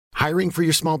Hiring for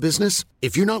your small business?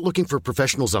 If you're not looking for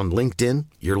professionals on LinkedIn,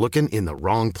 you're looking in the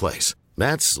wrong place.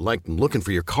 That's like looking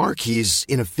for your car keys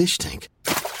in a fish tank.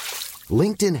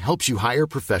 LinkedIn helps you hire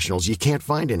professionals you can't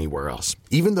find anywhere else,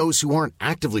 even those who aren't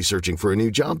actively searching for a new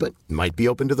job but might be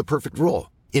open to the perfect role.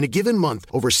 In a given month,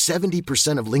 over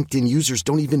 70% of LinkedIn users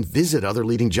don't even visit other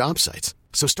leading job sites.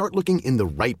 So start looking in the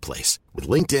right place. With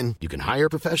LinkedIn, you can hire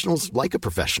professionals like a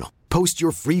professional. Post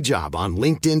your free job on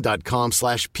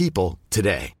linkedin.com/people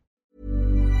today.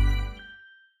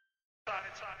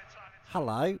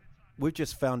 Hello. We've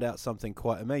just found out something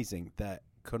quite amazing, that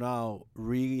Kunal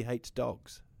really hates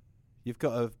dogs. You've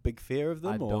got a big fear of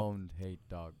them? I or? don't hate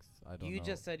dogs. I don't know. You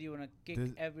just said you want to kick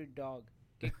every dog.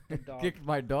 Kick the dog. Kicked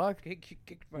my dog?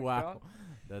 Kicked my Wow. dog.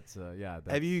 That's yeah.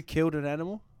 Have you killed an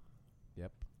animal?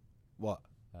 Yep. What?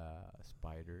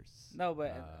 Spiders. No,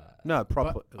 but No,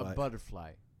 proper. a like-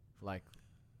 butterfly, like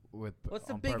with. what's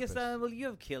the on biggest purpose. animal you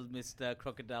have killed, Mr.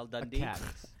 Crocodile A Dundee? cat.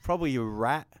 Probably a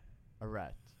rat. A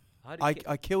rat. How do you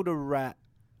I killed a rat.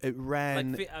 It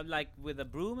ran. like with a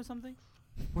broom or something?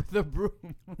 With a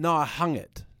broom. No, I hung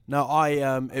it. No,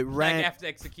 it ran. Like after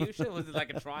execution? Was it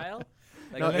like a trial?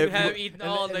 Like No, you it have w- eaten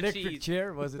all the electric cheese,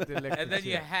 chair? Was it the electric and then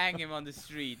you chair? hang him on the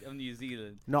street of New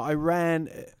Zealand. No, I ran.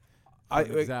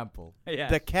 For example. Yeah.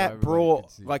 The So cat everybody brought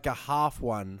could see. like a half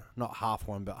one, not half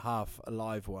one, but half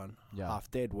alive one, Yeah. half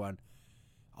dead one.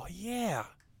 Oh yeah.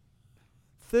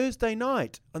 Thursday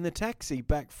night on the taxi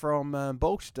back from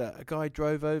Bolster, a guy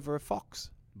drove over a fox.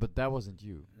 But that wasn't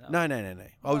you. No.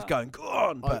 I was going, go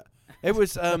on, but it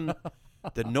was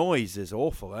the noise is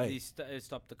awful, eh? Did he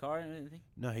stop the car and anything?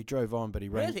 No, he drove on, but he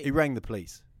Really? rang the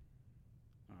police.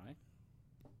 All right.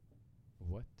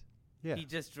 What? Yeah. He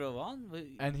just drove on.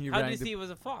 And he How did rang he the- see it was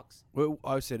a fox? Well,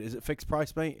 I said, is it fixed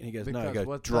price, mate? And he goes, no. I Because go,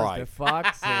 what drive. does the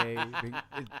fox say?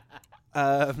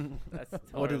 That's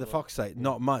What did the horrible. fox say?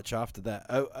 Not much after that.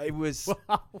 Oh, it was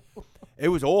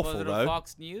awful Was it though. on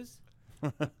Fox News?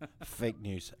 Fake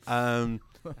news. that's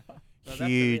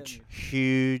the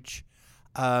Huge.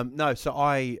 No, so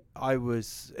I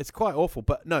was. It's quite awful,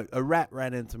 but no, a rat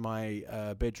ran into my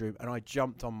bedroom, and I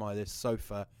jumped on this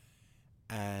sofa,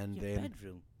 and Your then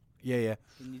bedroom yeah,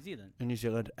 in New Zealand. in New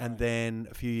Zealand, and then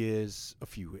a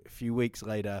few weeks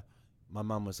later, my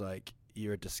mum was like,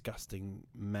 "You're a disgusting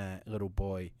little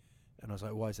boy," and I was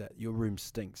like, "Why is that? Your room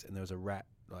stinks," and there was a rat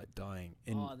like dying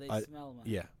in. Oh, they smell, man.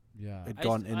 Yeah, Yeah. It I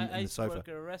gone used to- in I the used to sofa. work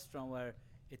at a restaurant where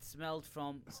it smelled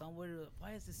from somewhere.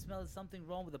 Why is it smell? Something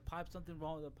wrong with the pipe? Something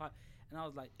wrong with the pipe? And I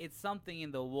was like, it's something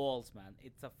in the walls, man.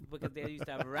 It's because they used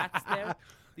to have rats there.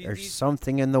 There's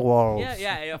something in the walls.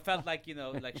 Yeah. I felt like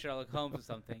like Sherlock Holmes or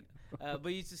something. But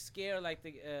it used to scare like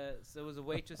so there was a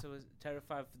waitress who was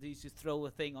terrified. They used to throw a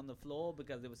thing on the floor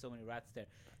because there were so many rats there.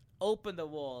 Open the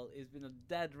wall, it's been a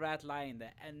dead rat lying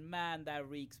there, and man, that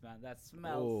reeks, man. That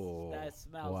smells. That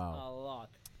smells Wow. a lot.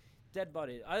 Dead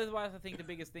body. Otherwise, I think the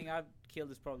biggest thing I've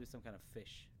killed is probably some kind of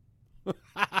fish.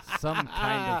 Some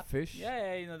kind of fish?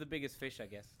 Yeah, the biggest fish, I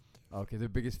guess. Okay, the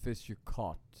biggest fish you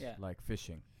caught, Yeah. like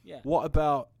fishing. Yeah. What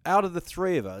about out of the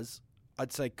three of us?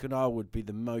 I'd say Kunal would be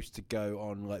the most to go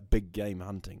on like big game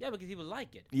hunting. Yeah, because he would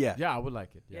like it. Yeah, Yeah, I would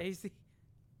like it. Yeah, Yeah, he's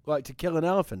like to kill an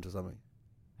elephant or something.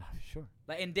 sure.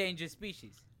 like endangered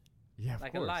species. Yeah, of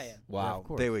Like a course. lion. Yeah, Wow, of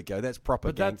course. there we go. That's proper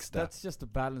But gangster. that's just the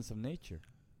balance of nature.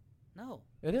 No,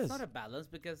 It it's is. not a balance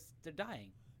because they're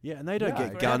dying. yeah, and they don't Yeah, get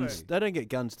forever. guns. They don't get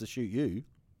guns to shoot you.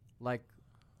 Like,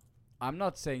 I'm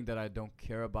not saying that I don't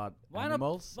care about Why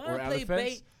animals not? or Why not play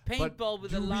elephants. but paintball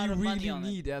with do a lot we of money really on it?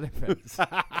 need elephants?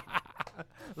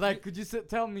 Like, could you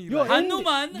tell me? You're like,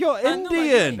 Hanuman. You're Hanuman,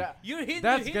 Indian. That- You're Hindu.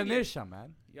 that's Indian. Ganesha,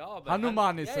 man. Yeah, but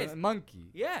Hanuman is yeah, a it's-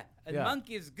 monkey. Yeah, a Yeah.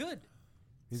 monkey is good.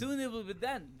 He's- Soon it will be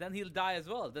done. Then he'll die as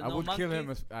well. Then I no would kill him.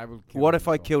 monkeys. I will. Kill What him if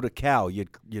I as well. killed a cow? You'd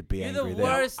be You're the angry there.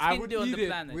 worst I would Hindu on eat the it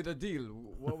planet. with a deal.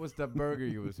 What was the burger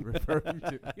you was referring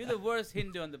to? You're the worst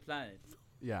Hindu on the planet.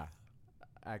 Yeah,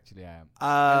 actually, I am.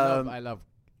 I love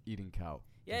eating cow.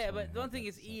 Yeah, That's why I but one have thing that,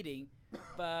 is so. eating.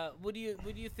 But would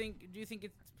you think? Do you think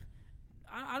it's?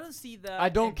 I don't see the. I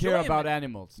don't care about enjoyment.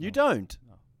 animals. You no. don't.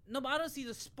 No, but I don't see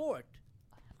the sport.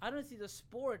 I don't see the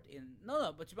sport in.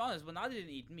 No. But to be honest, when I didn't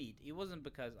eat meat, it wasn't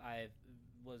because I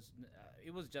was.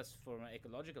 It was just from an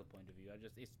ecological point of view.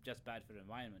 It's just bad for the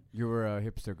environment. You were a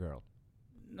hipster girl.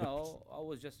 No, I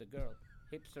was just a girl.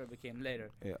 Hipster became later.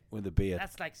 Yeah, with a beard.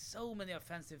 That's like so many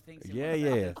offensive things. in Yeah, one yeah,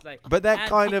 sentence. yeah. It's like But that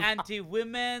kind of-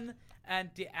 anti-women,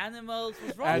 anti-animals.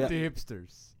 What's wrong with you?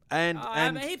 Anti-hipsters. And I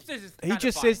and mean, hipsters is he kinda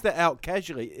just fine. says that out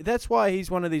casually. That's why he's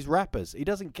one of these rappers. He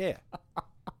doesn't care.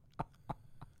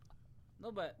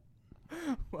 No, but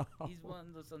Wow. he's one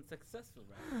of those unsuccessful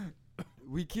rappers.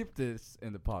 We keep this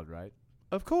in the pod, right?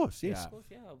 Of course, yes. Yeah. Of course,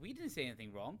 yeah. We didn't say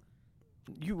anything wrong.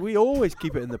 We always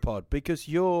keep it in the pod because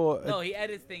you're. No, he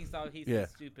edits things out. He's Yeah.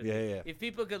 stupid. Yeah. If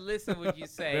people could listen what you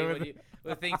say,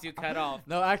 with things you cut off,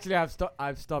 No, actually, I've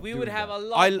stopped. we doing would have that. a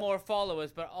lot more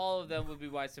followers, but all of them would be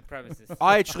white supremacists.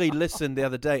 I actually listened the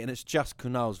other day, and it's just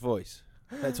Kunal's voice.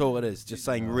 That's all it is. Just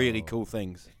saying really No. cool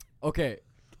things. Okay,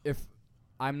 if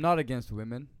I'm not against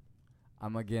women,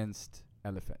 I'm against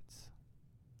elephants.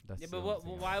 That's Yeah, the but only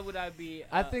thing. why would I be?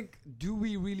 I think, do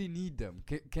we really need them?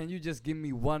 Can you just give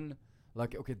me one?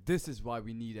 Like, okay, this is why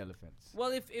we need elephants.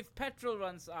 Well, if petrol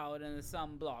runs out and there's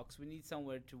some blocks, we need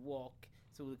somewhere to walk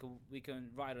so we can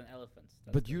ride on elephants.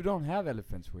 That's But it. you don't have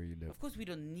elephants where you live. Of course, we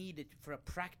don't need it for a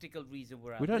practical reason.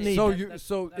 Where We I don't live. need-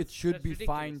 So That- it should be ridiculous.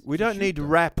 fine. We to don't shoot need them.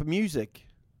 rap music.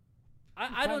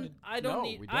 I don't No,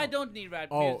 need we I don't. don't need rap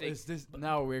Oh, music. is this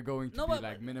now we're going to No, be but-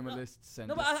 like minimalists and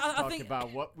no, but just I talk think-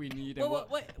 about what we need Well, and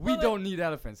what wait, we wait. don't need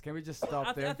elephants? Can we just stop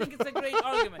I there? think it's a great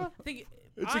argument. I think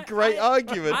It's a I- great I-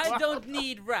 argument. I don't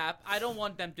need rap. I don't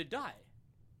want them to die.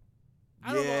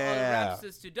 I don't Yeah. want all the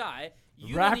rapsters to die.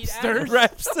 You don't need Rapsters? animals.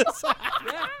 Rapsters.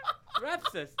 Yeah,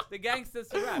 rapsters. The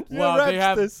gangsters who rap. Yeah, Well,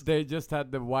 rapsters. they just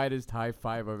had the widest high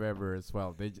five of ever as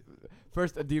well.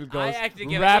 First Adil goes. I actually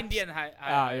give raps- an Indian high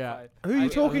yeah. five. Who are you I-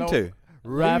 talking to?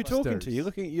 Who are you talking to? Rapsters. You're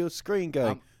looking at your screen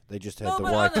going, they just had No, the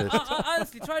but whitest.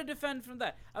 honestly, try to defend from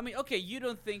that. I mean, okay, you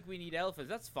don't think we need elephants.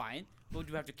 That's fine. But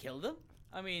do we have to kill them?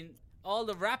 I mean, all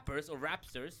the rappers or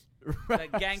rapsters,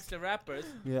 like gangster rappers.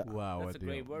 Yeah. Wow, That's a Adil.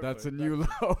 great word That's for a it. new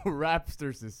low.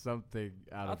 Rapsters is something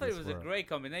out I of thought this it was a world. great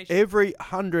combination. Every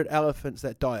 100 elephants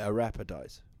that die, a rapper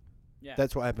dies. Yeah.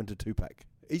 That's what happened to Tupac.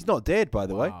 He's not dead, by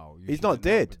the way. Wow, you He's not should've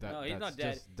known, dead. but that- No, he's that's not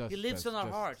dead. just- He lives in our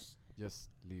just- hearts. Just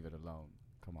leave it alone.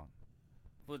 Come on.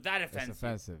 Was that That's offensive?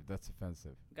 offensive. That's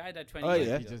offensive. Guy died 20 Oh, years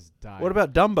yeah. He ago. just died. What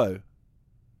about Dumbo?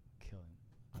 Kill him?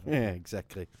 I don't Yeah, know.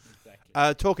 exactly.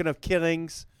 Exactly. Talking of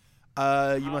killings, you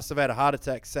must have had a heart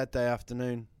attack Saturday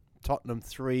afternoon. Tottenham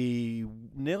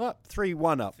 3-0 up?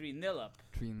 3-1 up. 3-0 up.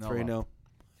 3-0 3-0.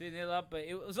 3-0 up. But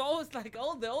it was always like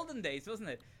the olden days, wasn't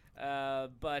it?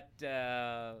 But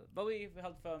we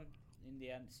held firm in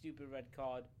the end. Stupid red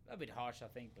card. A bit harsh, I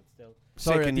think, but still.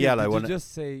 Sorry, Second Adil, yellow, did wasn't you it?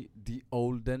 just say the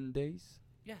olden days?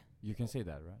 Yeah, You can say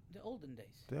that, right? the olden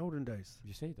days. The olden days.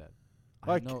 You say that.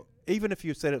 Like, I know. even if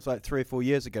you said it's like 3 or 4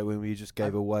 years ago when we just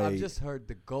gave away. I've just heard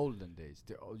the golden days.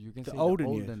 You can The say olden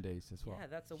the years. olden days as well. Yeah,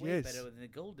 that's a way Yes. better than the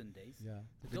golden days. Yeah.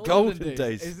 The golden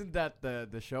days. Isn't that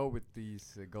the show with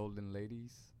these golden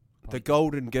ladies? The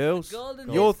Golden Girls.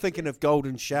 Golden You're days thinking is- of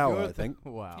Golden Shower, You're I think.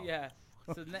 Wow. Yeah.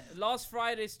 So last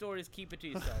Friday's stories, keep it to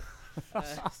yourself.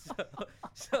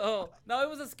 So no, it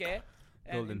was a scare.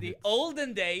 And Golden in the hits.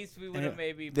 olden days, we would have Yeah.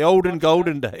 maybe The olden botched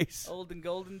golden that. days. Olden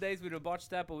golden days, we'd have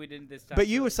botched that, but we didn't this time. But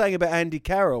you so- were saying about Andy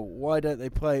Carroll. Why don't they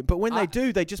play? But when I- they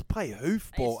do, they just play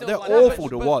hoofball. still They're want- awful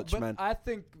to watch, but man. I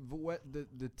think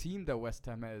the team that West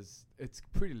Ham has, it's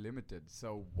pretty limited.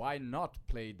 So why not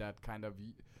play that kind of,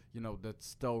 that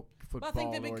Stoke Well, I football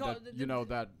think they've been or called- that,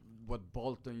 that what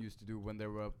Bolton used to do when they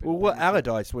were up. in Well, what Premier League.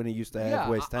 Allardyce when he used to have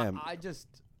West Ham.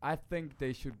 I think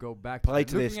they should go back Play that.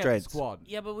 to their Looking at the strengths. squad.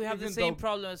 Yeah, but we have the Even same though-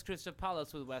 problem as Crystal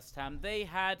Palace with West Ham. They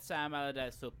had Sam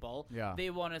Allardyce football. Yeah. They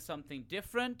wanted something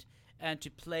different and to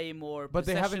play more. But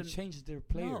they haven't possession. changed their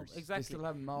players. exactly. They still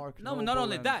have Mark. No, Noble not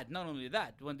only and- that. Not only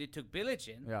that. When they took Bilic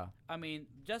in, Yeah. I mean,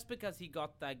 just because he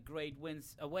got that great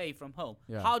wins away from home,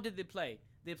 Yeah. how did they play?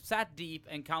 They sat deep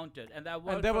and countered, and that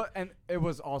worked. And it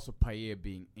was also Payet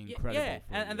being incredible. Yeah,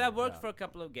 for and you, that worked yeah. for a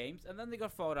couple of games, and then they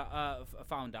got found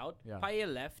out. Yeah.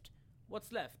 Payet left.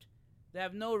 What's left? They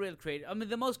have no real creative. I mean,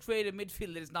 the most creative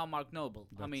midfielder is now Mark Noble.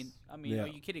 I mean, Yeah. are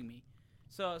you kidding me?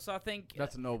 So I think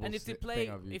That's a noble And if they thing play,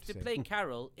 of you if to they say. play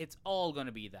Carroll, it's all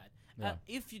gonna be that. Yeah.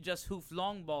 If you just hoof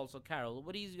long balls of Carroll,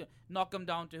 what is knock him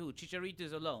down to who?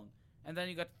 Chicharito's alone. And then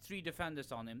you got 3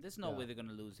 defenders on him. There's no Yeah. way they're going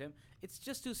to lose him. It's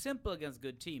just too simple against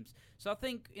good teams. So I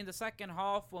think in the second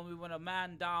half, when we went a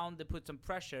man down, they put some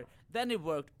pressure. Then it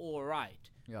worked all right.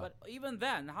 Yeah. But even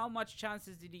then, how much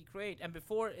chances did he create? And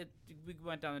before we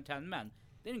went down to 10 men,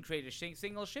 they didn't create a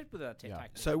single shit with that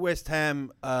tactic. So West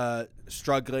Ham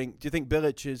struggling. Do you think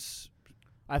Bilic is?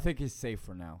 I think he's safe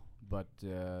for now, but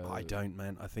I don't,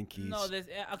 man. I think he's. No, there's,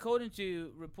 according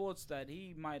to reports that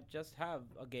he might just have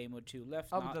a game or two left.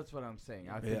 Oh, now. but that's what I'm saying.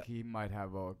 I Yeah. think he might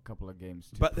have a couple of games.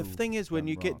 To But the prove thing is, when them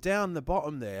you wrong. get down the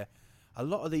bottom there, a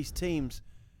lot of these teams,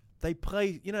 they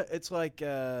play. It's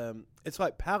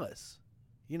like Palace.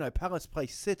 Palace play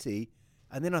City,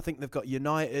 and then I think they've got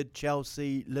United,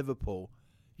 Chelsea, Liverpool.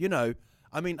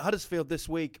 I mean, Huddersfield this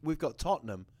week, we've got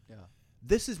Tottenham. Yeah.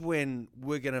 This is when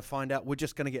we're going to find out we're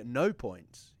just going to get no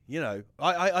points. I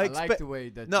I expect. like the way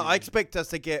that. No, you- I expect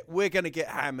we're going to get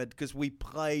hammered because we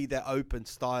play their open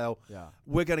style. Yeah.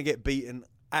 We're going to get beaten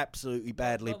absolutely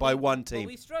badly But by we- one but team.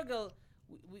 we struggle.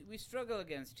 We struggle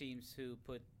against teams who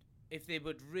put, if they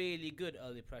put really good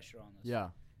early pressure on us. Yeah.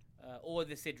 Or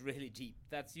they sit really deep.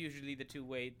 That's usually the two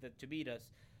way that to beat us,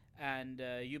 and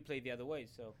you play the other way.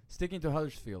 So Sticking to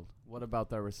Huddersfield, what about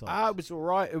their results? It was all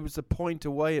right. It was a point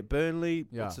away at Burnley.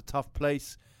 Yeah. It's a tough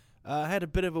place. Had a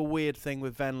bit of a weird thing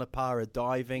with Van La Parra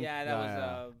diving. yeah,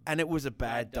 that was And it was a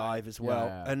bad Bad dive. dive as well.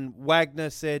 Yeah. And Wagner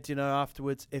said,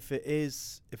 afterwards, if it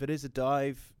is a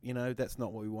dive, that's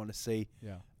not what we want to see.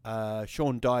 Yeah.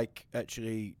 Sean Dyke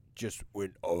actually just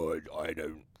went, I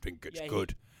don't think it's Yeah,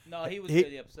 good. no. He was He-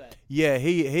 really upset. Yeah,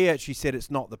 he actually said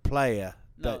it's not the player.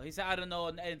 No, that- he said I don't know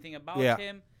anything about Yeah.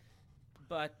 him,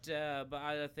 but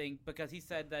I think because he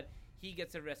said that he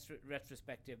gets a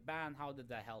retrospective ban. How did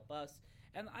that help us?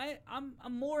 And I'm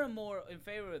more and more in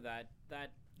favor of that.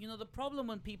 That the problem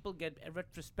when people get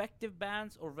retrospective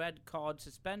bans or red card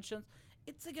suspensions,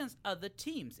 it's against other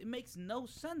teams. It makes no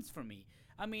sense for me.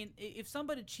 I mean, if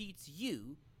somebody cheats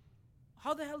you,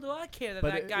 how the hell do I care that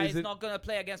But that guy is is it- not going to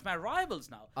play against my rivals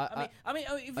now? I mean,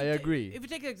 if I you agree. If you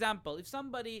take an example, if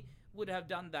somebody would have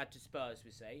done that to Spurs,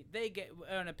 we say they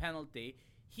earn a penalty.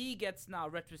 He gets now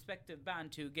retrospective ban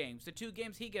 2 games. The 2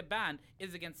 games he get banned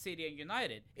is against City and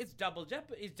United. It's doubled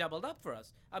up for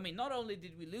us. I mean, not only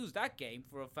did we lose that game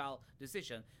for a foul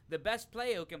decision, the best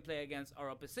player who can play against our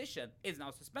opposition is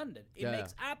now suspended. It Yeah.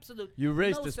 makes absolute You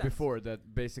raised no this sense. before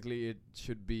that basically it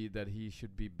should be that he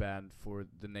should be banned for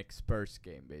the next Spurs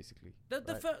game, basically. The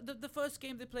right? the first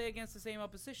game they play against the same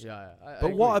opposition. Yeah. I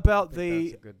But what agree. about I think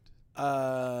the- that's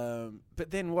a good-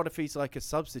 but then what if he's like a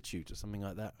substitute or something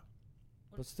like that?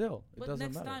 But still, it But doesn't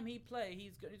next matter. time he play,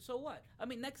 he's good. So what? I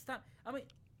mean, next time. I mean,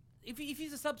 if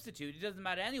he's a substitute, it doesn't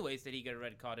matter anyways that he get a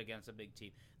red card against a big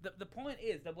team. The point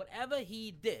is that whatever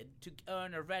he did to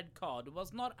earn a red card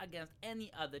was not against any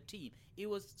other team. It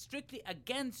was strictly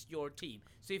against your team.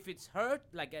 So if it's hurt,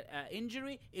 like an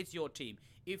injury, it's your team.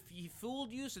 If he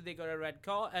fooled you, so they got a red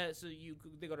card,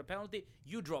 they got a penalty,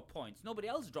 you drop points. Nobody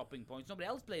else dropping points. Nobody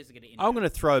else players are getting injured. I'm going to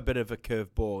throw a bit of a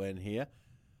curveball in here,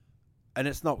 and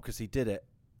it's not because he did it.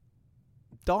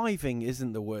 Diving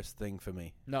isn't the worst thing for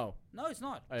me. No. No, it's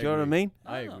not. I Do you know what I agree. mean?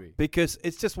 I No. agree. Because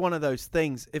it's just one of those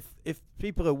things. If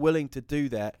people are willing to do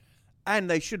that, and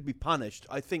they should be punished,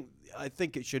 I think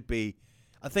it should be.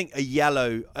 I think a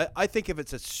yellow. I think if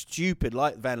it's a stupid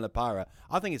like Van La Parra,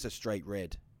 I think it's a straight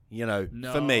red.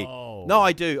 For me. No,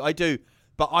 I do.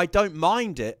 But I don't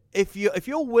mind it if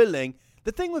you're willing.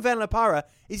 The thing with Van La Parra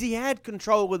is he had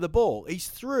control of the ball. He's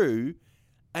through,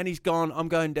 and he's gone. I'm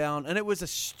going down, and it was a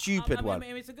stupid one. I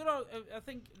mean, it's a good. I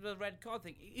think the red card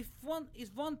thing. If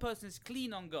one person is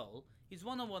clean on goal, he's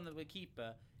 1-on-1 with the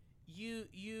keeper. You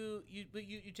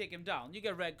take him down. You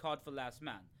get a red card for last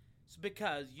man. So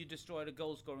because you destroyed a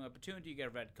goal scoring opportunity, you get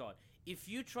a red card. If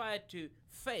you try to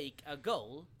fake a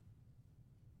goal,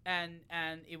 and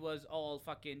it was all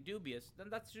fucking dubious, then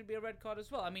that should be a red card as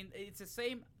well. I mean, it's the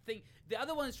same thing. The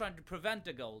other one is trying to prevent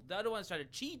a goal. The other one is trying to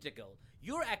cheat a goal.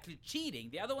 You're actually cheating.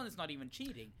 The other one is not even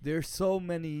cheating. There's so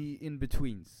many in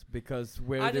betweens because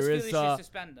where I just there feel is they should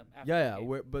suspend them. After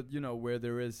the game. where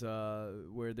there is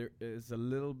a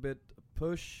little bit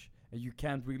push and you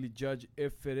can't really judge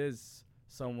if it is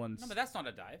someone's. No, but that's not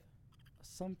a dive.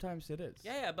 Sometimes it is.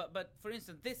 Yeah, but for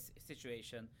instance, this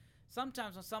situation,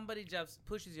 sometimes when somebody just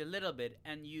pushes you a little bit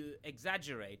and you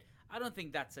exaggerate, I don't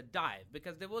think that's a dive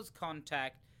because there was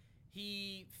contact.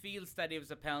 He feels that it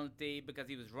was a penalty because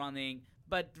he was running,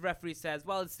 but the referee says,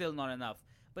 well, it's still not enough.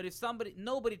 But if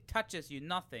nobody touches you,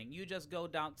 nothing, you just go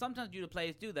down. Sometimes the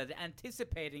players do that. They're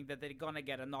anticipating that they're going to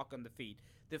get a knock on the feet.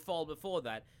 They fall before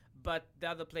that, but the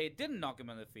other player didn't knock him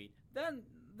on the feet. Then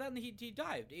he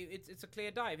dived. It's a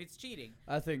clear dive. It's cheating.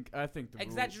 I think the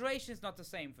Exaggeration is not the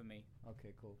same for me.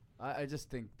 Okay, cool. I just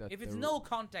think that If it's the no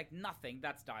contact, nothing,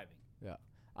 that's diving. Yeah.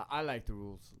 I like the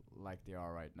rules like they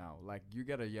are right now. Like you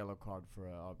get a yellow card for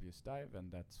an obvious dive,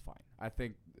 and that's fine. I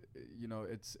think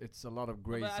it's a lot of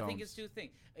gray But zones. I think it's two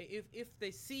things. If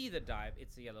they see the dive,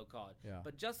 it's a yellow card. Yeah.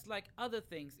 But just like other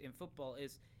things in football,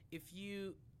 is if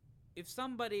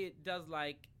somebody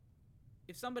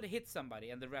hits somebody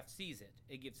and the ref sees it,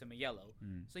 it gives him a yellow.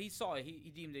 So he saw it, he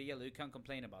deemed it a yellow. You can't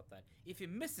complain about that. If he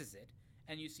misses it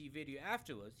and you see video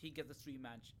afterwards, he gets a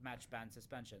 3-match ban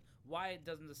suspension. Why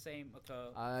doesn't the same occur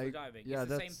for diving? yeah, it's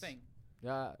the same that's- thing.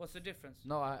 Yeah. What's the difference?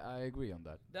 No, I agree on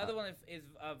that. The other one is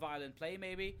a violent play,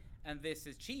 maybe, and this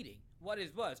is cheating. What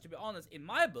is worse? To be honest, in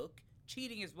my book,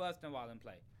 cheating is worse than violent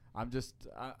play. I'm just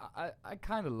I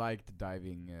kind of like the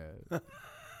diving.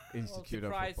 Institute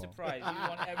surprise, of Football. surprise. You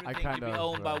want everything to kind be of,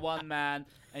 owned by one man,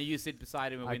 and you sit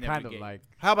beside him and I win kind every of game. like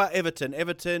How about Everton?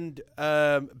 Everton,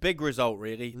 big result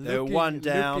really. They were looking- one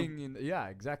down. looking in- yeah,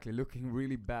 exactly. Looking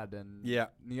really bad, and Yeah.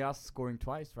 Nias scoring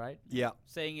twice, right? Yeah.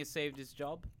 Saying he saved his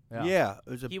job. Yeah, it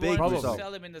was a He big wanted result. to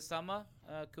sell him in the summer.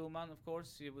 Koeman, of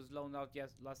course, he was loaned out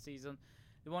last season.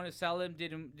 They wanted to sell him,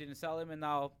 didn't sell him, and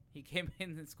now he came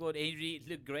in and scored. And he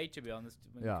looked great, to be honest.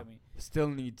 When he Yeah. came in. Still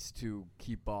needs to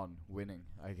keep on winning,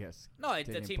 I guess. No, the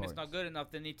Taking team is not points. good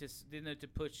enough. They need to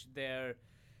push their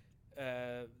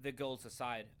the goals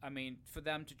aside. I mean, for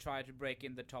them to try to break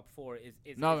in the top four is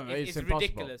No, it's it's impossible.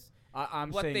 ridiculous.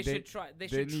 I'm What saying they should try, they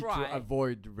should need try. to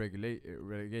avoid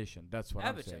relegation. That's what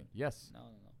Everton. I'm saying. Yes, No,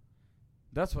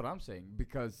 that's what I'm saying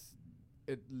because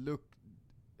it looked.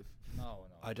 no.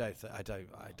 I don't. I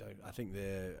think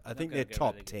they're gonna they're get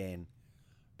top relegated. 10,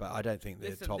 but I don't think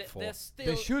they're Listen, top 4. they're still.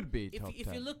 They should be If top if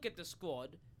 10. you look at the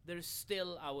squad, they're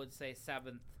still, I would say,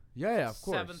 seventh. yeah, of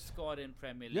course. Seventh squad in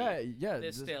Premier League. Yeah.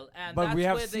 They're still, and But that's we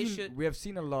have where they seen should. we have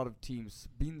seen a lot of teams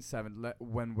being seventh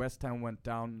when West Ham went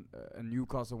down and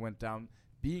Newcastle went down,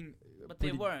 being. But they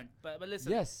pretty- weren't. But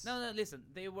listen. Yes. No, listen.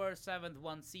 They were seventh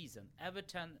one season.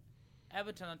 Everton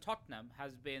and Tottenham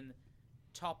has been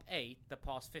top 8 the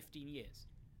past 15 years.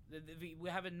 We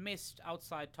haven't missed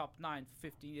outside top 9 for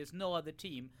 15 years. No other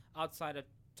team outside of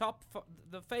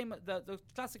the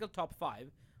classical top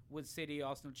 5 with City,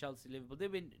 Arsenal, Chelsea, Liverpool.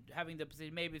 They've been having the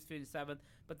position, maybe it's 57th,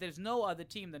 but there's no other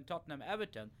team than Tottenham,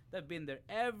 Everton. They've been there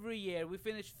every year. We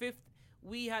finished 5th.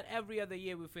 We had every other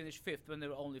year we finished 5th when there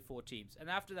were only 4 teams. And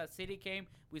after that City came,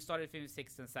 we started finishing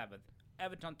 6th and 7th.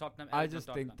 Everton, Tottenham, Everton, I just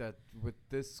Tottenham. think that with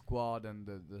this squad and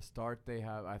the start they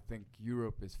have, I think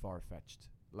Europe is far fetched.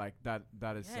 Like that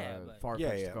is Yeah, a but- far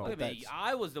fetched Yeah, goal. Wait a minute, that's-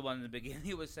 I was the one in the beginning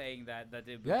who was saying that they've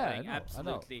been Yeah, playing I know.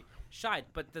 absolutely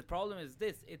shite. But the problem is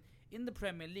this: in the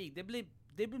Premier League,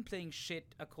 they've been playing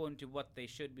shit according to what they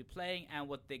should be playing and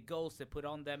what the goals they put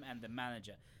on them and the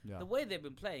manager. Yeah. The way they've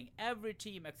been playing, every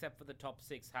team except for the top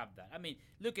 6 have that. I mean,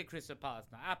 look at Crystal Palace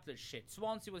now. Absolute shit.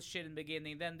 Swansea was shit in the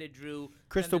beginning, then they drew. then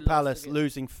Crystal they lost Palace again.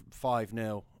 losing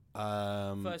 5-0.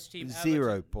 First team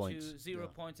 0 ever points. to 0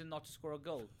 points and not to score a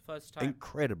goal. First time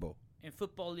Incredible. in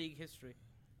Football League history.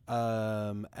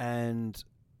 And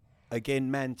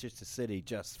again, Manchester City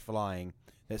just flying.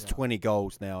 There's Yeah. 20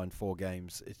 goals now in 4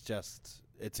 games. It's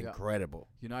Yeah. incredible.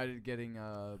 United getting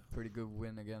a pretty good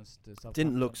win against Southampton.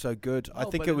 Didn't look so good. I No,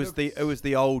 think but it it was looks-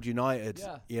 the old United.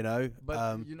 Yeah. You know.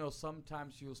 But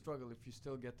sometimes you'll struggle if you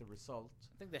still get the result.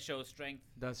 I think that shows strength.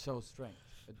 That shows strength.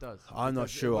 It does. I'm not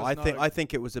Because it sure. was not I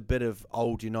think it was a bit of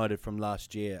old United from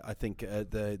last year. I think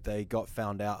they got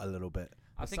found out a little bit.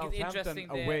 I think it's Southampton interesting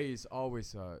that away is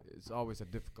always a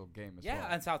difficult game as well.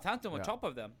 yeah, and Southampton were Yeah. top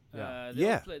of them. Yeah.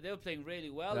 They were playing really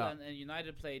well, Yeah. and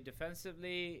United played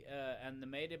defensively, and they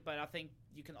made it. But I think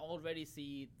you can already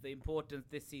see the importance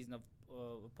this season of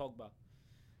Pogba,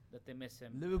 that they miss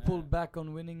him. Liverpool back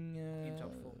on winning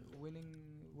top 4. winning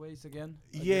ways again.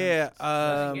 Yeah.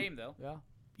 against- game though. yeah.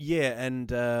 Yeah,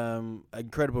 and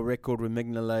incredible record with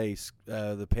Mignolet's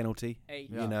the penalty. 8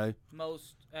 Yeah. You know.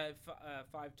 most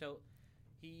 5 total.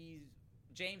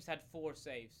 James had 4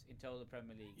 saves in total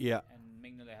Premier League. Yeah. and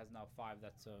Mignolet has now 5.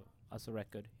 That's a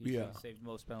record. Yeah. He's saved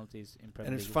most penalties in Premier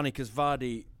And League. it's funny because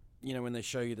Vardy, you know, when they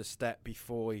show you the stat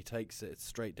before he takes it, it's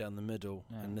straight down the middle.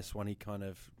 Yeah. And this one he kind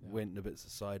of Yeah. went a bit to the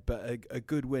side. But a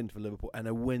good win for Liverpool, and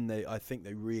a win I think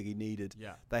they really needed.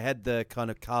 Yeah. They had the kind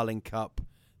of Carling Cup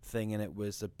thing, and it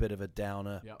was a bit of a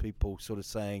downer. Yep. People sort of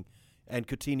saying, and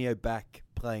Coutinho back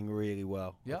playing really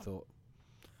well. Yeah. I thought.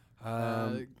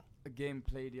 A game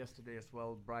played yesterday as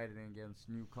well. Brighton against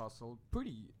Newcastle.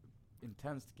 Pretty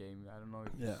intense game. I don't know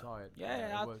if you Yeah. saw it.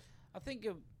 Yeah, it was. I think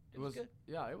it was good.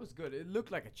 Yeah, it was good. It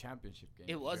looked like a championship game.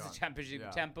 It to was be a honest. championship.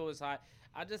 Yeah. Tempo was high.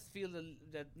 I just feel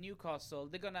that Newcastle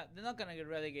they're not gonna get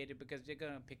relegated because they're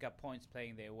gonna pick up points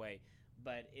playing their way.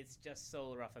 But it's just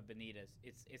so rough at Benitez.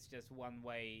 It's just one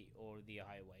way or the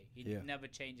highway. He Yeah. never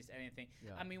changes anything.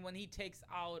 Yeah. I mean, when he takes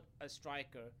out a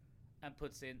striker and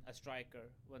puts in a striker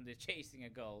when they're chasing a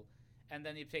goal, and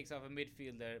then he takes off a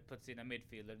midfielder, puts in a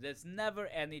midfielder. There's never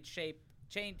any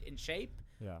change in shape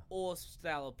Yeah. or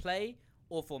style of play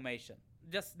or formation.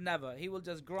 Just never. He will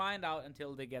just grind out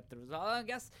until they get the result. I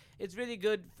guess it's really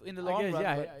good in the long I guess, run.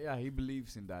 yeah, but yeah, he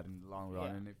believes in that in the long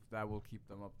run, Yeah. and if that will keep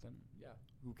them up, then yeah,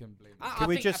 who can blame him? I Can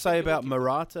we think- just I say think they will about keep-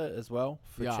 Morata as well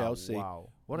for Yeah, Chelsea?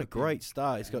 Wow. What a Looking- great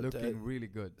start. He's got looking really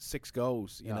good. 6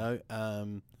 goals, you Yeah.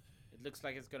 know. It looks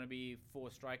like it's going to be 4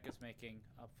 strikers making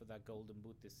up for that golden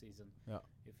boot this season. Yeah.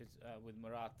 If it's with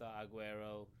Morata,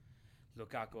 Aguero,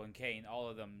 Lukaku, and Kane, all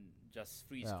of them just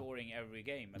free Yeah. scoring every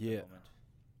game at Yeah. the moment.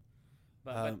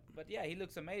 But yeah, he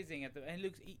looks amazing and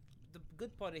the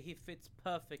good part is he fits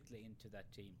perfectly into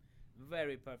that team,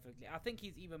 very perfectly. I think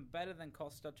he's even better than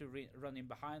Costa to running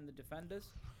behind the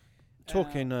defenders.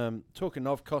 Talking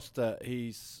of Costa,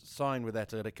 he's signed with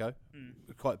Atletico,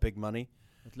 quite big money.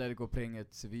 Atletico playing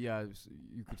at Sevilla,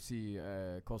 you could see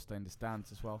Costa in the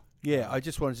stands as well. Yeah, I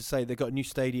just wanted to say they got a new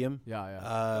stadium.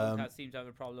 Don't seem to have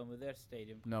a problem with their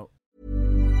stadium. No.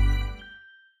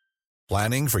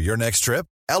 Planning for your next trip?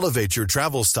 Elevate your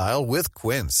travel style with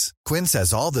Quince. Quince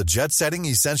has all the jet-setting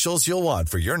essentials you'll want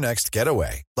for your next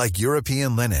getaway, like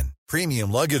European linen,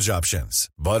 premium luggage options,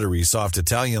 buttery soft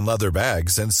Italian leather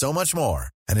bags, and so much more.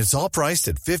 And it's all priced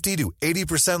at 50 to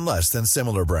 80% less than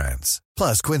similar brands.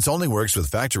 Plus, Quince only works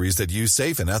with factories that use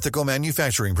safe and ethical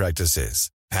manufacturing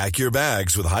practices. Pack your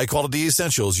bags with high-quality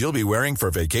essentials you'll be wearing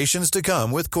for vacations to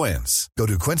come with Quince. Go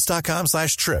to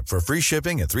quince.com/trip for free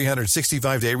shipping and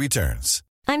 365-day returns.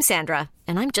 I'm Sandra,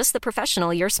 and I'm just the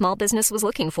professional your small business was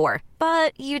looking for.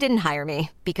 But you didn't hire me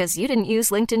because you didn't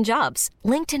use LinkedIn Jobs.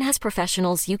 LinkedIn has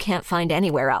professionals you can't find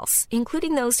anywhere else,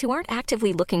 including those who aren't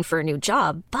actively looking for a new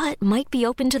job, but might be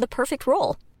open to the perfect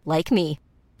role, like me.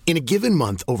 In a given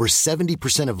month, over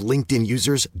 70% of LinkedIn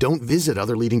users don't visit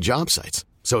other leading job sites.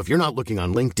 So if you're not looking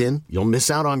on LinkedIn, you'll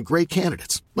miss out on great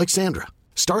candidates like Sandra.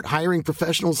 Start hiring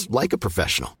professionals like a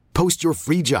professional. Post your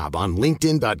free job on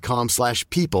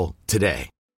linkedin.com/people today.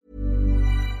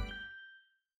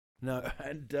 No,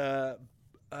 and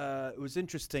it was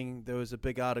interesting. There was a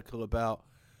big article about,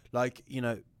 like, you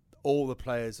know, all the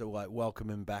players are like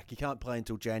welcoming back. He can't play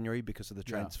until January because of the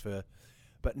transfer.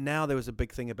 But now there was a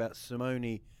big thing about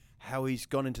Simone, how he's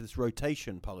gone into this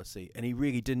rotation policy, and he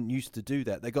really didn't used to do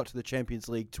that. They got to the Champions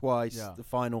League twice, the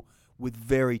final, with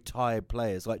very tired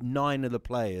players. Like 9 of the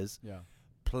players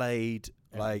played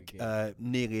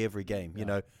nearly every game, you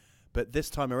know. But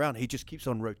this time around, he just keeps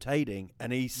on rotating,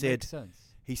 and he said,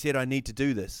 I need to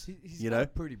do this. He's you got know, a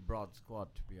pretty broad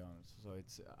squad, to be honest. So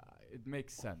it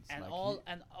makes sense. And like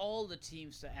all the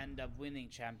teams that end up winning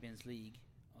Champions League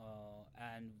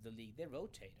and the league, they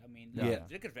rotate. I mean,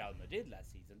 look at Real Madrid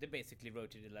last season. They basically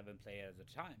rotated 11 players at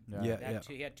a time.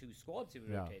 He had 2 squads he was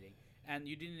rotating. And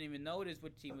you didn't even notice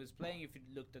what team was playing if you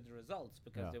looked at the results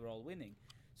because they were all winning.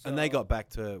 So and they got back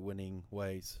to winning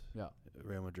ways.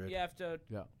 Real Madrid. Yeah, after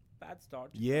bad start.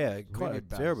 Yeah, quite really a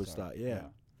bad terrible start. Yeah.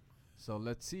 So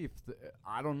let's see if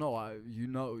I don't know.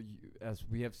 As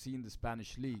we have seen the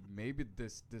Spanish league, maybe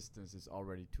this distance is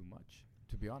already too much.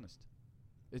 To be honest,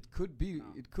 it could be. No.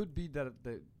 It could be that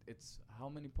it's how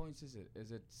many points is it?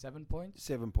 Is it 7 points?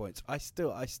 7 points. They've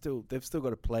still got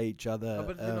to play each other.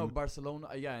 But you know, Barcelona,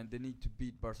 and they need to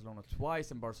beat Barcelona twice,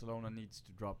 and Barcelona needs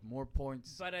to drop more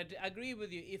points. But I agree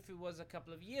with you. If it was a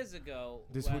couple of years ago,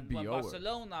 This when, would be when over.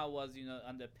 Barcelona was,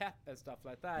 under Pep and stuff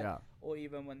like that, Yeah. or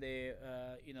even when they,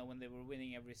 when they were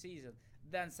winning every season,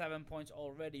 then 7 points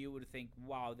already, you would think,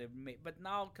 wow, they've made. But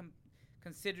now,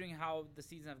 considering how the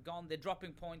season have gone, they're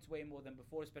dropping points way more than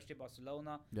before, especially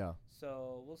Barcelona. Yeah.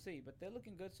 So we'll see, but they're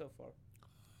looking good so far.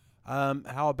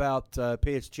 How about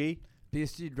PSG?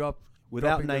 PSG dropped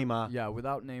Without dropping Neymar.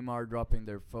 Without Neymar dropping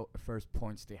their first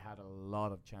points, they had a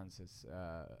lot of chances.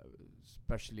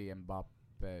 Especially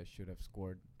Mbappe should have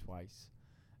scored twice.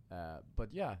 But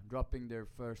dropping their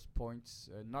first points,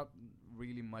 not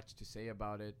really much to say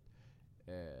about it.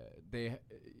 They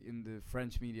in the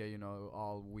French media,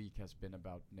 all week has been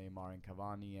about Neymar and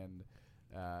Cavani, and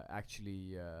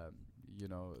actually,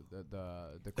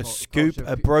 the scoop,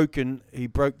 he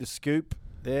broke the scoop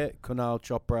there. Kunal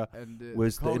Chopra and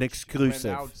was an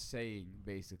exclusive. Went out saying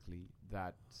basically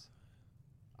that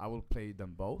I will play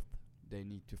them both. They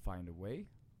need to find a way.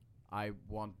 I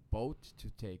want both to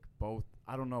take both.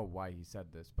 I don't know why he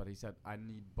said this, but he said I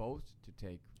need both to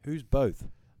take. Who's both?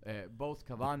 Both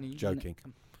Cavani. Joking.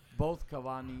 Both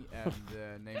Cavani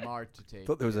and Neymar to take.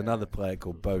 Thought there was another player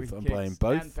called both. free I'm kicks playing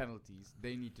both. and penalties.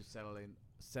 They need to settle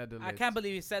I it. can't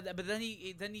believe he said that, but then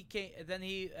he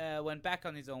went back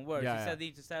on his own words. He said he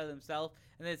need to settle himself,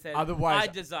 and then said, Otherwise-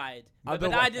 "I decide."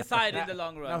 But I decide in the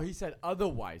long run. No, he said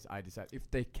otherwise. I decide. If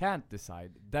they can't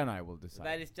decide, then I will decide.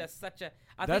 That is just such a.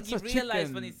 I That's think he a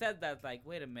realized when he chicken- said that, like,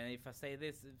 wait a minute, if I say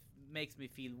this, it makes me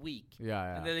feel weak.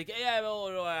 Yeah. And they're like, yeah,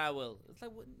 well, I will. It's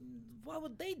like, why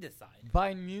would they decide?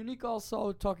 Bayern Munich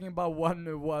also talking about one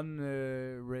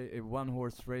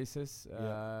horse races.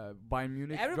 Bayern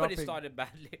Munich. Everybody dropping started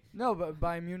badly. No, but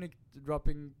Bayern Munich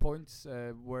dropping points.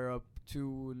 Were up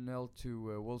 2-0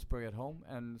 to Wolfsburg at home,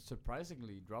 and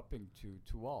surprisingly dropping to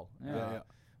 2-2.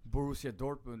 Borussia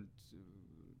Dortmund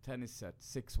tennis set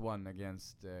 6-1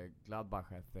 against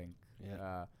Gladbach, I think.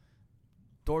 Yeah.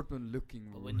 Dortmund looking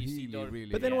But when you see really, Dortmund-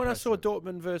 really. But then when I saw impressive.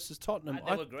 Dortmund versus Tottenham, And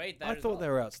they were great there I as thought well. they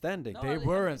were outstanding. They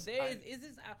weren't.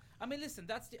 I mean, listen,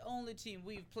 that's the only team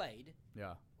we've played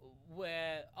Yeah,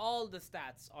 where all the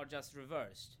stats are just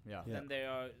reversed. yeah, Yeah. Than they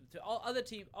are to all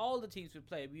the teams we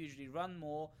play. We usually run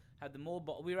more, have the more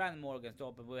ball. We ran more against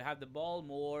Dortmund. We have the ball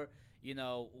more. You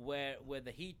know where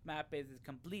the heat map is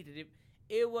completely different.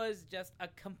 It was just a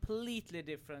completely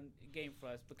different game for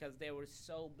us because they were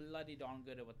so bloody darn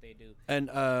good at what they do. And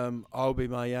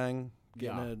Aubameyang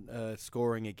getting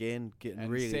scoring again, getting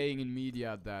and really. saying in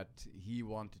media that he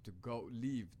wanted to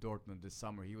leave Dortmund this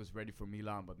summer. He was ready for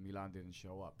Milan, but Milan didn't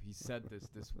show up. He said this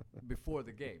before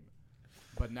the game,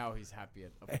 but now he's happy.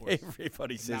 Of course,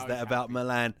 Everybody says Now that he's about happy.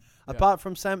 Milan. Yeah. Apart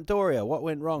from Sampdoria, what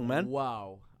went wrong, man?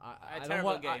 Wow. I don't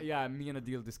terrible want. game. Yeah, me and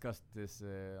Adil discussed this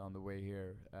on the way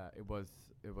here. It was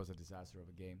a disaster of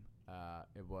a game.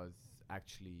 It was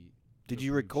actually. Did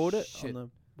you looking record it shit. on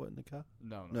in the car?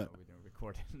 No, No. we didn't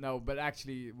record it. No, but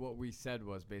actually, what we said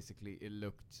was basically it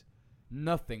looked.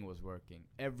 Nothing was working.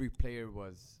 Every player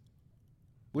was.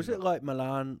 Was you it know- like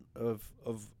Milan of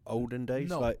olden days?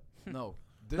 No. Like No.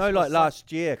 This no, was like such-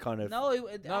 last year, kind of. No, No.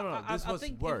 This I was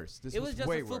think worse. This it was just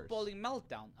way a worse. footballing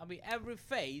meltdown. I mean, every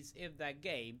phase of that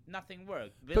game, nothing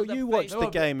worked. But Build-up you phase- watched No, the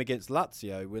but- game against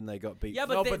Lazio when they got beat. Yeah,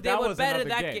 but No, they that were was better another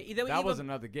that game. game. They were That was even-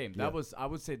 another game. Yeah. That was, I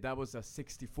would say, that was a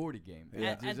 60-40 game.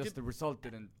 Yeah. And Just to- the result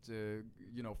didn't,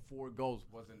 4 goals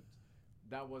wasn't.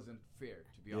 That wasn't fair,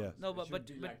 to be Yeah. honest. No, It but- should but-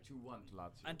 be but- like 2-1 to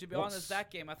Lazio. And to be What's- honest, that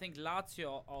game, I think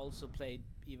Lazio also played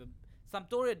even.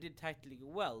 Sampdoria did tactically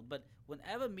well, but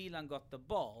whenever Milan got the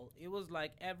ball, it was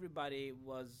like everybody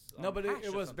was. No, on but hash it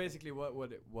or was something. basically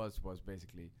what it was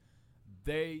basically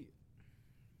they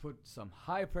put some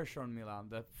high pressure on Milan.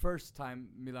 The first time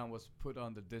Milan was put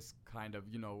under this kind of,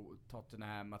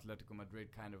 Tottenham, Atletico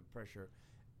Madrid kind of pressure,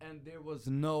 and there was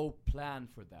no plan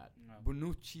for that. No.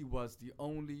 Bonucci was the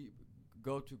only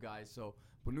go-to guy, so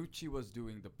Bonucci was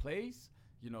doing the plays.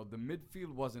 The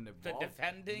midfield wasn't The involved.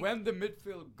 defending. When the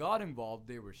midfield got involved,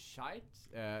 they were shite.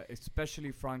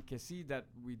 Especially Franck Kessie, that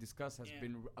we discussed, has Yeah.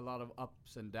 been a lot of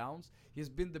ups and downs. He's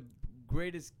been the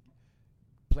greatest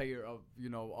player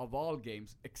of all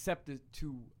games, except the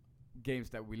 2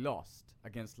 games that we lost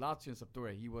against Lazio and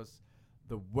Sampdoria. He was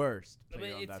the worst I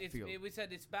player mean, on that field. we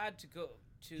said it's bad to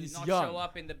He's not young. show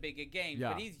up in the bigger games,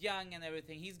 Yeah. but he's young and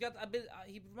everything. He's got a bit.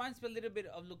 He reminds me a little bit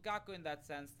of Lukaku in that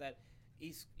sense that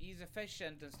he's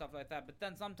efficient and stuff like that. But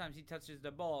then sometimes he touches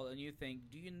the ball and you think,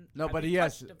 do you? No, have but you he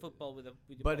has- touched the football with the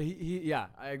But ball? yeah,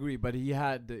 I agree. But he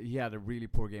had a really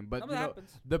poor game. But No, that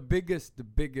happens. the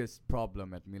biggest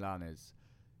problem at Milan is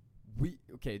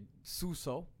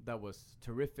Suso, that was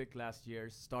terrific last year,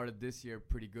 started this year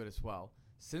pretty good as well.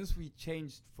 Since we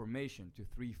changed formation to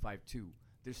 3-5-2,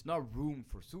 there's not room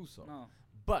for Suso. No.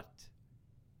 But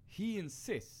he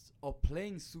insists of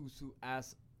playing Suso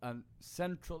as a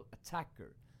central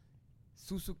attacker.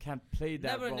 Suso can't play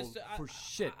that Never role understood. for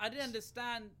shit. I didn't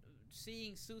understand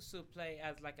seeing Suso play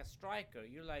as like a striker.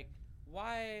 You're like,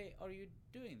 why are you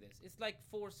doing this? It's like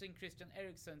forcing Christian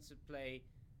Eriksen to play.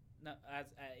 In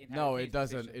No, Harry it Kane's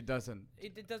doesn't. position. It doesn't.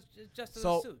 It does. It just doesn't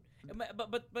So- suit.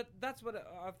 But that's what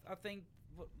I think.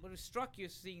 What struck you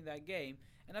seeing that game,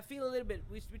 and I feel a little bit.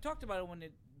 We talked about it when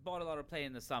it bought a lot of play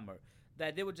in the summer.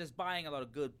 That they were just buying a lot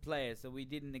of good players, so we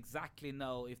didn't exactly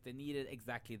know if they needed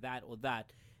exactly that or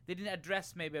that. They didn't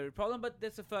address maybe every problem, but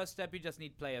that's the first step. You just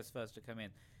need players first to come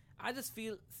in. I just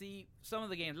see some of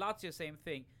the games. Lazio, same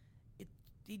thing.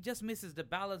 He just misses the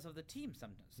balance of the team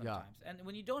sometimes. And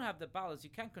when you don't have the balance, you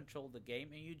can't control the game,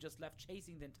 and you're just left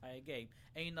chasing the entire game,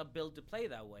 and you're not built to play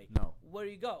that way. No. Where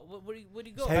do you go? Where do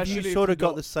you go? Have Especially you if sort you of got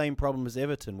don't- the same problem as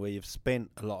Everton, where you've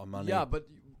spent a lot of money? Yeah, but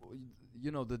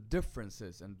the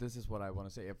differences, and this is what I want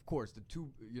to say. Of course, the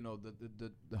two,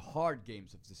 the hard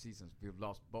games of the seasons, we've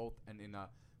lost both, and in a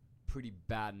pretty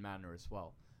bad manner as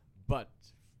well. But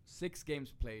 6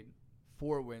 games played,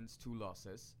 4 wins, 2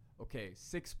 losses. Okay,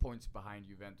 6 points behind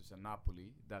Juventus and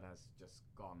Napoli. That has just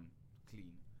gone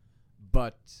clean.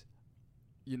 But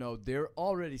they're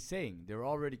already saying there are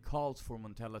already calls for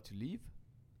Montella to leave.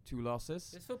 2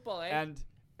 losses. It's football, eh?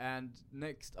 And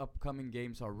next upcoming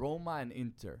games are Roma and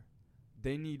Inter.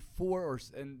 They need 4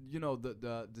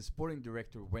 the sporting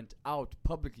director went out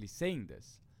publicly saying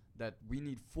this, that we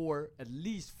need at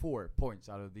least 4 points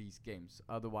out of these games,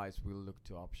 otherwise we'll look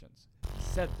to options. He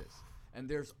said this. And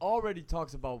there's already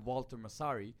talks about Walter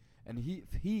Massari, and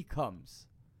if he comes,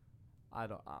 I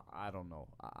don't know.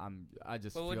 I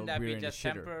just But feel wouldn't that we're be in just a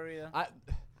shitter. temporary?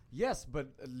 Yes, but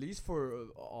at least for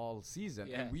all season,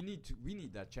 Yeah. and we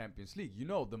need that Champions League. You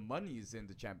know, the money is in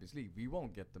the Champions League. We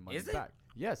won't get the money Is it? back.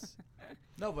 Yes.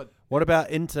 No, but What about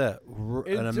Inter? An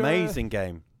Inter- amazing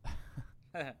game.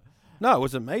 No, it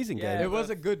was an amazing Yeah, game. it was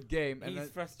a good game. And He's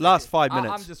I- frustrated. Last 5 I'm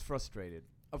minutes. just frustrated.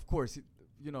 Of course,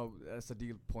 you know, as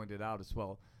Adil pointed out as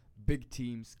well, big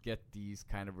teams get these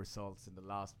kind of results in the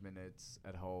last minutes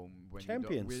at home when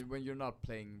Champions. when you're not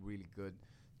playing really good.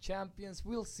 Champions,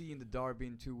 we'll see in the derby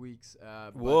in 2 weeks.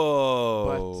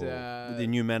 Whoa. but, the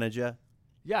new manager.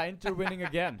 Yeah, Inter winning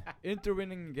again. Inter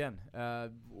winning again.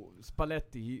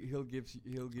 Spalletti, he'll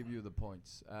give you the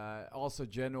points. Also,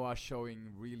 Genoa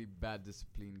showing really bad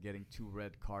discipline, getting 2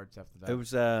 red cards after that. It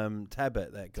was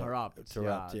Tabet that got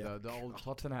Taarabt, yeah. the old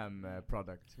Tottenham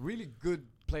product. Really good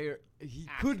player. He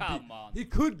come on. He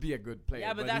could be a good player.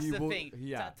 Yeah, but that's he the will- thing.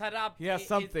 Yeah. Taarabt He has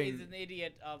something. is an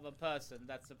idiot of a person.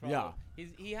 That's the problem.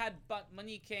 He had, but when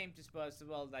he came to Spurs as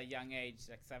well, at that young age,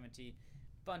 like 17,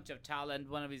 bunch of talent.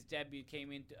 One of his debut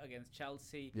came in against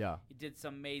Chelsea. Yeah. He did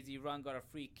some amazing run, got a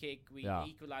free kick. We Yeah.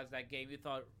 equalized that game. We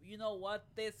thought, you know what,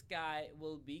 this guy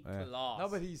will be class. No,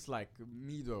 but he's like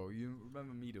Mido. You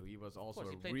remember Mido? He was also he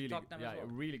a played for really, Tottenham as a well.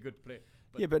 really good player.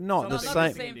 Yeah, but not the something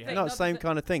same, missing in the thing, not not the the same sa-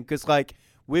 kind of thing. Because like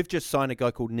we've just signed a guy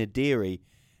called Nadiri,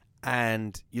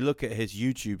 and you look at his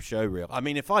YouTube show reel. I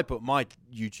mean, if I put my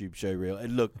YouTube show reel,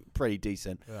 it'd look pretty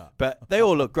decent. Yeah. But they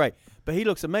all look great. But he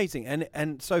looks amazing,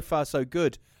 and so far so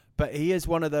good. But he is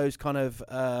one of those kind of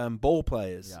ball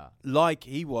players, Yeah. like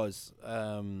he was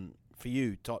for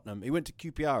you, Tottenham. He went to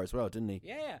QPR as well, didn't he?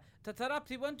 Yeah. Taarabt,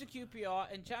 he went to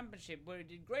QPR in Championship, where he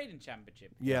did great in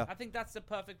Championship. Yeah. I think that's the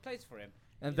perfect place for him.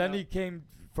 And You then know? he came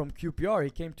from QPR.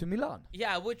 He came to Milan.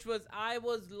 Yeah, I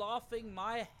was laughing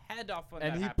my head off when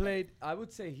And that he happened. played, I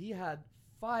would say he had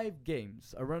 5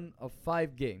 games, a run of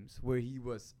 5 games where he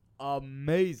was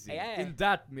amazing. Yeah. In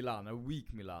that Milan, a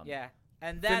weak Milan. Yeah,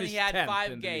 and then he Finished had 10th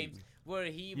 5 in the games league. where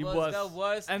he He was the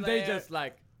worst and player. they just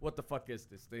like, what the fuck is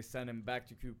this? They sent him back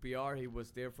to QPR. He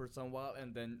was there for some while,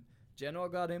 and then Genoa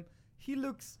got him. He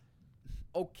looks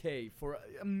okay for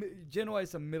Genoa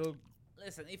is a middle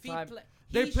Listen, if he time. play,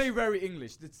 They play very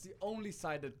English. It's the only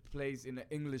side that plays in an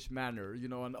English manner. You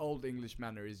know, an old English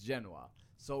manner is Genoa.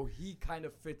 So he kind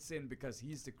of fits in because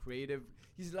he's the creative.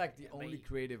 He's like the only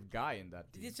creative guy in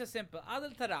that team. It's just simple.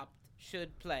 Adel Taarabt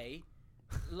should play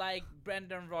like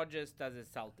Brendan Rodgers does at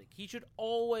Celtic. He should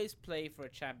always play for a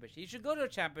championship. He should go to a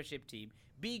championship team,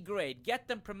 be great, get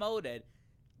them promoted,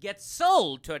 get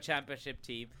sold to a championship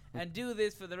team, and do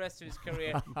this for the rest of his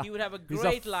career. He would have a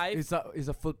great life. He's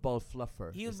a football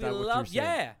fluffer. He'll Is be that what loved. you're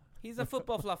saying? Yeah, he's a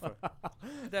football fluffer.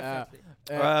 Definitely.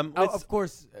 Of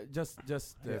course,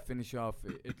 just finish off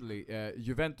Italy.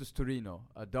 Juventus Torino,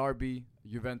 a derby.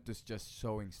 Juventus just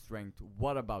showing strength.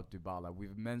 What about Dybala?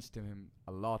 We've mentioned him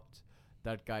a lot.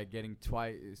 That guy getting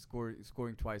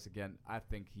scoring twice again. I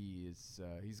think he's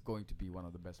going to be one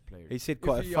of the best players. He said If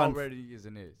quite a he fun. already is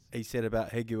and is. He said about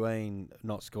Higuain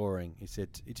not scoring. He said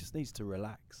he just needs to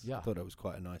relax. Yeah. I thought it was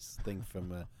quite a nice thing from.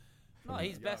 No,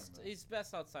 he's best. He's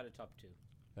best outside the top 2.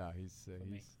 Yeah,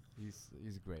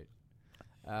 he's great.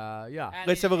 Yeah. And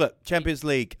Let's have a look. he- Champions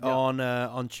League Yeah.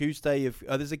 on Tuesday.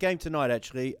 There's a game tonight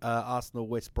actually. Arsenal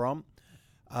West Brom,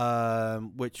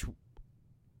 which.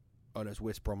 Oh, that's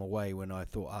West Brom away. When I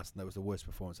thought Arsenal, that was the worst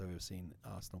performance I've ever seen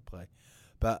Arsenal play.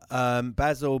 But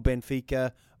Basel,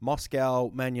 Benfica, Moscow,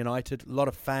 Man United. A lot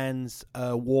of fans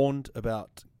warned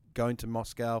about going to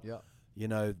Moscow. Yeah. You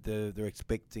know, they're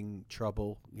expecting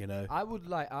trouble. You know, I would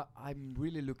like. I'm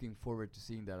really looking forward to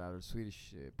seeing that out of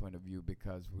Swedish point of view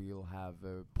because we'll have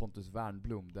Pontus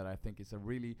Wernbloom. That I think is a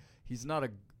really. He's not a.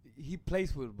 He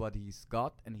plays with what he's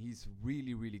got, and he's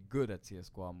really, really good at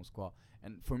CSKA Moscow.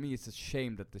 And for me, it's a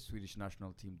shame that the Swedish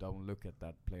national team don't look at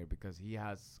that player because he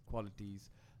has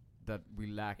qualities that we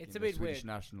lack It's in a the bit Swedish weird.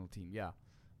 national team. Yeah,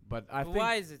 but I think.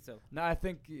 Why is it so? No, I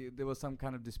think there was some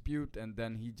kind of dispute, and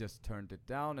then he just turned it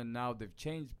down, and now they've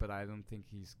changed. But I don't think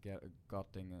he's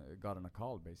gotten a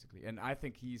call basically, and I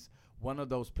think he's one of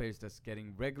those players that's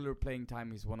getting regular playing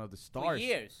time. He's one of the For stars.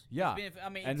 years. He's Yeah. been I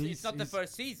mean, And it's not the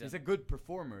first season. He's a good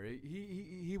performer.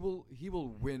 He will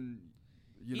win.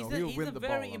 You know, he's he'll he's win a the ball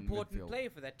very on important midfield. player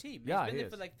for that team. Yeah, He's been he there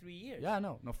for is. like 3 years. Yeah,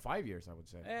 no, 5 years I would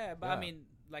say. Yeah, but Yeah. I mean,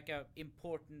 like a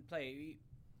important player.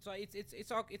 So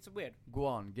it's weird. Go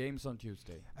on, games on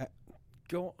Tuesday.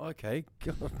 go okay.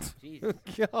 God, Jesus,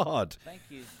 God. thank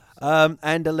you.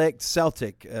 Anderlecht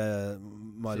Celtic,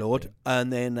 my City. lord,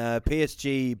 and then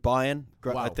PSG Bayern. I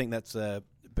Wow. think that's a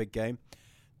big game,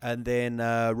 and then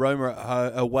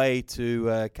Roma away to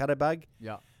Karabag,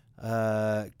 Yeah,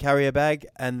 Karabag,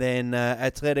 and then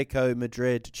Atletico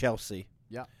Madrid Chelsea.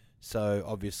 yeah. So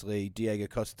obviously Diego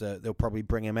Costa, they'll probably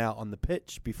bring him out on the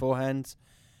pitch beforehand,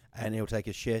 and he'll take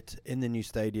a shit in the new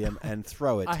stadium and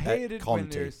throw it I hate at it when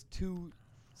Conte. there's two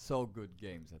so good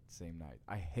games at the same night.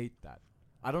 I hate that.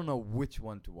 I don't know which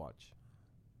one to watch.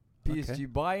 PSG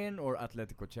Bayern or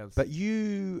Atletico Chelsea. But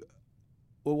you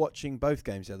were watching both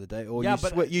games the other day, or Yeah, you,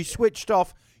 but you switched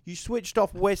off. You switched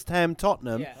off West Ham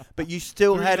Tottenham, Yeah. but you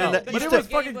still had 3-0. an. But You it still, was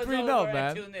fucking 3-0,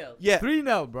 man. 2-0. yeah,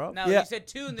 3-0, bro. No, Yeah. you said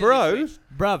 2-0. Bro. You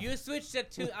switched. Bruv. You switched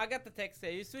at 2. I got the text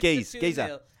here. You switched Geese, to 2-0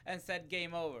 geezer. and said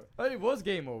game over. Oh, it was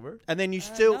game over. and then you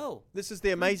still. no. This is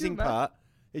the amazing man. part: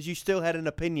 is you still had an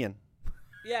opinion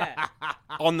Yeah.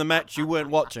 on the match you weren't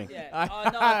watching. Yeah. Oh,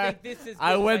 no, I think this is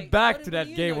I good. went Like, back how to did that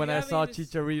you game know? when You I haven't saw even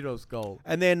Chicharito's goal.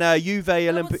 And then Juve That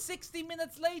Olympic. was 60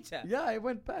 minutes later. Yeah, I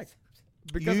went back.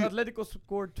 Because You- Atletico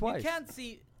scored twice. You can't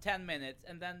see 10 minutes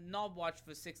and then not watch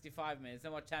for 65 minutes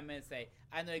and watch 10 minutes say,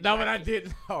 I know exactly. No, but I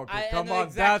did. Okay, I come know on.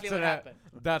 exactly That's what an happened.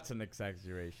 that's an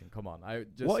exaggeration. Come on, I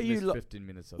just What are you missed lo- 15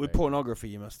 minutes of With it. pornography,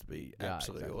 you must be Yeah,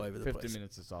 absolutely exactly. all over the 50 place.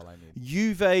 minutes is all I need.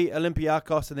 Juve,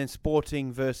 Olympiacos, and then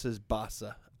Sporting versus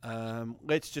Barca.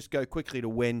 Let's just go quickly to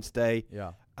Wednesday.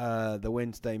 Yeah. The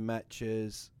Wednesday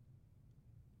matches.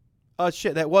 Oh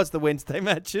shit, that was the Wednesday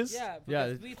matches. Yeah, Yeah,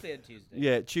 because we played Tuesday.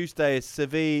 Yeah, Tuesday is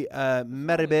Seville,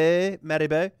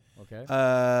 Maribor,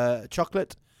 Okay.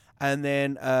 Chocolate, and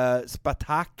then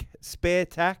Spartak.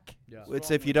 Yeah.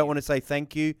 It's if you don't want to say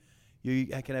thank you, you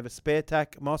can have a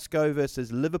Spartak. Moscow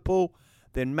versus Liverpool,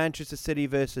 then Manchester City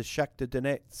versus Shakhtar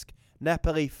Donetsk,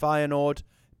 Napoli, Feyenoord,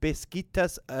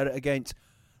 Besiktas against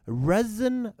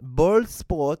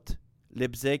Rasenballsport,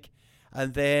 Leipzig,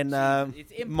 and then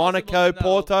It's impossible Monaco, to know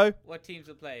Porto. what teams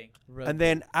are playing. And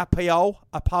then Apol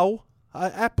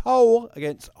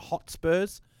against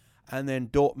Hotspurs, and then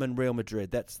Dortmund, Real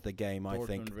Madrid. That's the game, I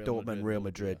think. Dortmund, Real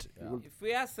Madrid. Yeah. If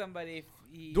we ask somebody if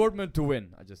he... Dortmund to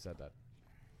win. I just said that.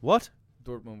 What?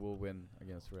 Dortmund will win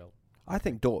against Real. I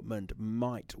think Dortmund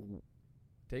might.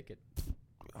 Take it.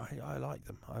 I like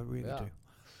them. I really Yeah. do.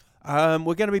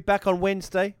 We're going to be back on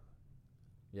Wednesday.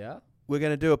 Yeah. We're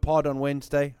going to do a pod on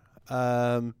Wednesday,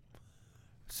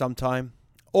 sometime.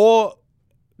 Or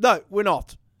no, we're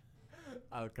not.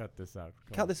 I'll cut this out.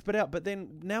 Come Cut on. this bit out. But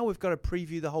then now we've got to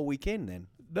preview the whole weekend. Then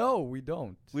No, we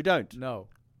don't. we don't. No.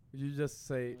 You just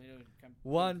say We don't come-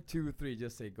 1, 2, 3.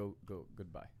 Just say go,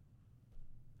 goodbye.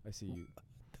 I see you.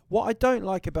 What I don't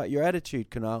like about your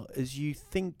attitude, Kunal, is you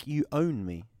think you own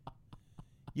me.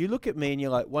 You look at me and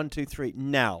you're like, 1, 2, 3,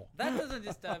 now. That doesn't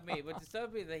disturb me. What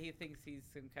disturbs me is that he thinks he's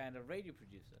some kind of radio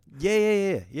producer.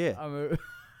 Yeah. I'm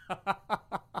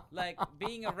Like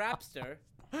being a rapster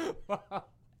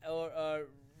or a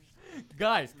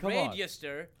Guys, come on.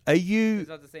 radioster Are you, is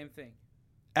not the same thing.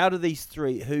 out of these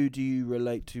three, who do you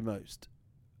relate to most?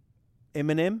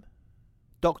 Eminem,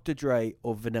 Dr. Dre,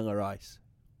 or Vanilla Ice?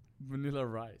 Vanilla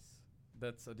rice.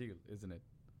 That's a deal, isn't it?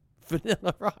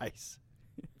 Vanilla Ice.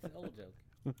 It's an old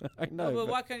joke. I know. No, but but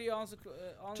why can't you answer?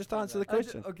 just answer the that?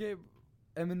 question. Okay,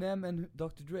 Eminem and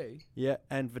Dr. Dre. Yeah,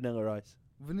 and Vanilla Ice.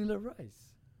 Vanilla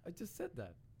rice. I just said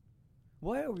that.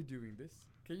 Why are we doing this?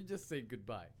 Can you just say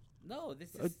goodbye? No,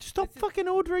 this is. Stop this is- fucking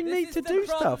ordering this me is to do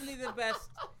stuff. Probably the best,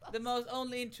 the most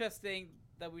only interesting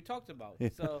that we talked about. Yeah.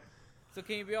 So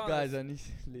can you be honest? Guys, I need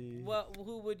to leave. Well,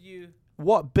 who would you?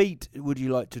 What beat would you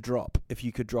like to drop if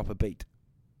you could drop a beat?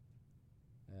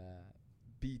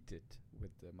 Beat it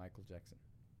with Michael Jackson.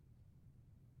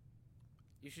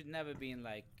 You should never be in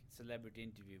like celebrity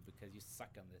interview because you suck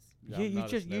on this. Yeah, you I'm you not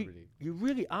a just celebrity. you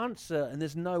really answer and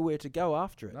there's nowhere to go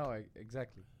after it. No,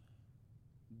 exactly.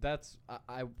 That's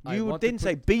I You would want to then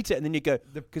say put beat it and then you go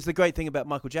the because the great thing about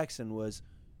Michael Jackson was,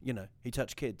 you know, he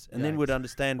touched kids and Yeah, then would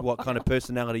understand what kind of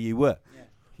personality you were. Yeah.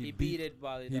 He He beat- beat it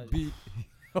while he he does it. beat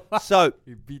So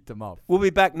he beat them up. we'll be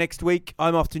back next week.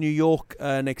 I'm off to New York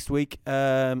next week.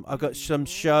 I've got some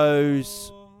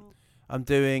shows. I'm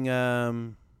doing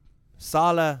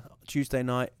Sala Tuesday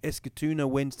night, Eskatuna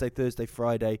Wednesday, Thursday,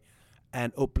 Friday,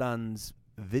 and Uplands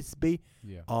Visby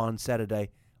Yeah. on Saturday.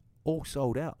 All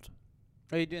sold out.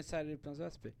 Are you doing Saturday Plans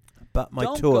Westby? But my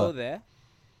Don't tour. go there.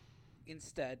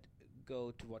 Instead,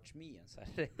 go to watch me on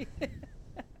Saturday.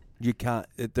 You can't.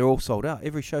 They're all sold out.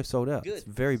 Every show sold out. It's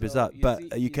Good. very So bizarre. you But see-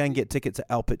 you you can see- get tickets at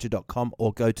alpitcher.com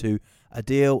or go to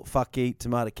Adil Fucky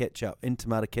Tomato Ketchup in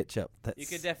Tomato Ketchup. That's You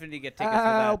could definitely get tickets for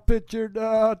that.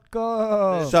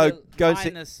 Alpitcher.com. There's So still go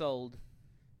see- minus sold.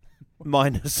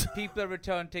 minus. People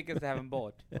return tickets they haven't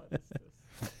bought.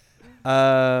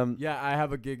 Yeah, I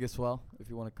have a gig as well. If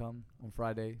you want to come on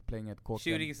Friday, playing at Corken.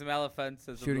 Shooting some elephants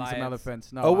and Shooting some lions.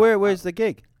 elephants. No, Oh, where's the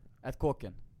gig? at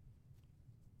Corken?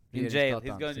 In jail.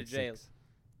 He's going to jail.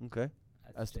 Okay.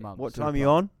 That's Östermalm. What Super time are you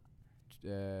on?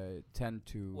 10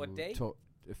 to What day?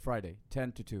 Friday,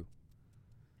 10 to 2.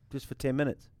 Just for 10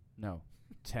 minutes. No,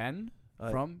 10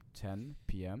 from 10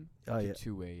 p.m. to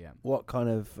 2 a.m. What kind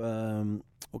of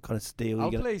steel?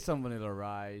 I'll play some Vanilla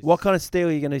Rise. What kind of steel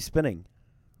are you going to be spinning?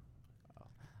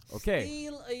 Okay.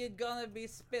 Steel are you gonna be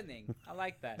spinning? I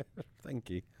like that. Thank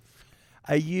you.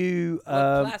 Are you?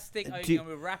 What plastic are you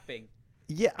gonna be wrapping?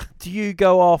 Yeah. Do you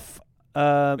go off?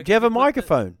 Do you have a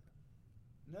microphone?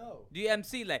 No. Do you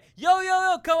MC like yo,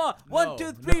 come on, No, 1,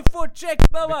 2, 3, no. 4,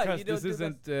 check, blah blah. Because You don't this do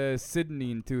that. isn't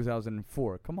Sydney in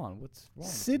 2004. Come on, what's wrong?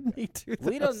 Sydney 2000.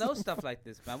 We don't know stuff like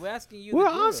this, man. We're asking you. We're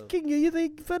the guru. asking you. You're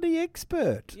the funny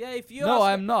expert. Yeah, if you. No,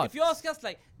 ask I'm not. If you ask us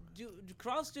like, do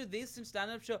Kraus do this in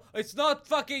stand-up show? It's not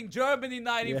fucking Germany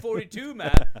 1942,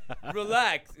 man.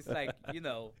 Relax. It's like,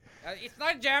 it's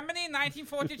not Germany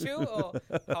 1942, or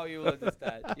how you will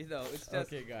understand. It's just.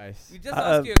 Okay, guys. We just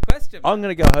ask you a question. Man. I'm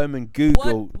gonna go home and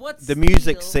Google What the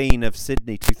music steel- scene of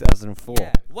Sydney 2004.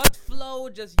 Yeah. What flow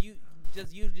just use the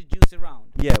juice around?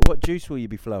 Yeah, what juice will you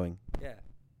be flowing? Yeah.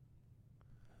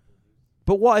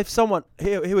 But what if someone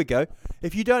here we go.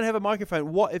 If you don't have a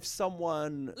microphone, what if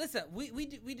someone Listen, we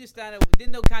do stand-up. We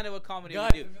didn't know kind of a comedy we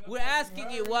do. We're asking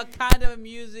you what kind of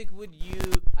music would you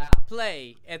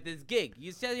play at this gig?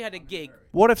 You said you had a gig.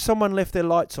 What if someone left their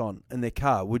lights on in their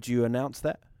car? Would you announce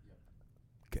that?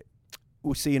 Okay.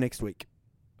 We'll see you next week.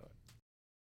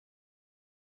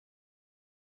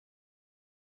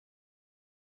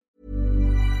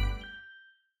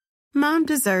 Mom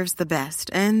deserves the best,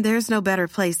 and there's no better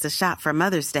place to shop for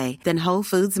Mother's Day than Whole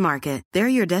Foods Market. They're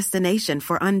your destination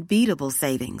for unbeatable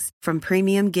savings, from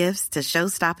premium gifts to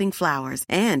show-stopping flowers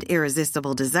and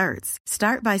irresistible desserts.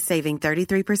 Start by saving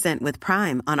 33% with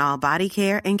Prime on all body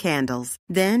care and candles.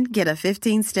 Then get a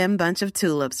 15-stem bunch of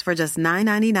tulips for just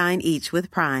 $9.99 each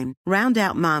with Prime. Round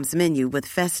out Mom's menu with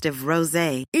festive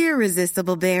rosé,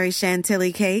 irresistible berry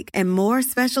chantilly cake, and more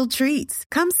special treats.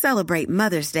 Come celebrate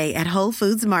Mother's Day at Whole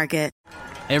Foods Market.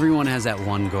 Everyone has that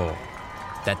one goal,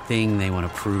 that thing they want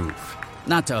to prove.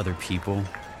 Not to other people,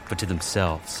 but to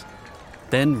themselves.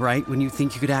 Then, right when you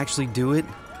think you could actually do it,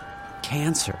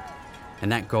 cancer.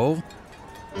 And that goal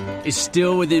is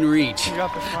still within reach.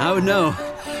 I would know.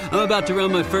 I'm about to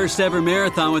run my first ever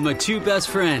marathon with my 2 best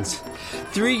friends.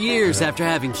 3 years after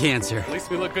having cancer. At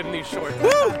least we look good in these shorts.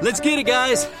 Woo! Let's get it,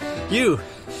 guys. You,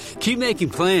 keep making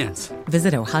plans.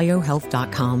 Visit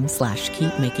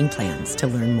ohiohealth.com/keepmakingplans to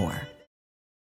learn more.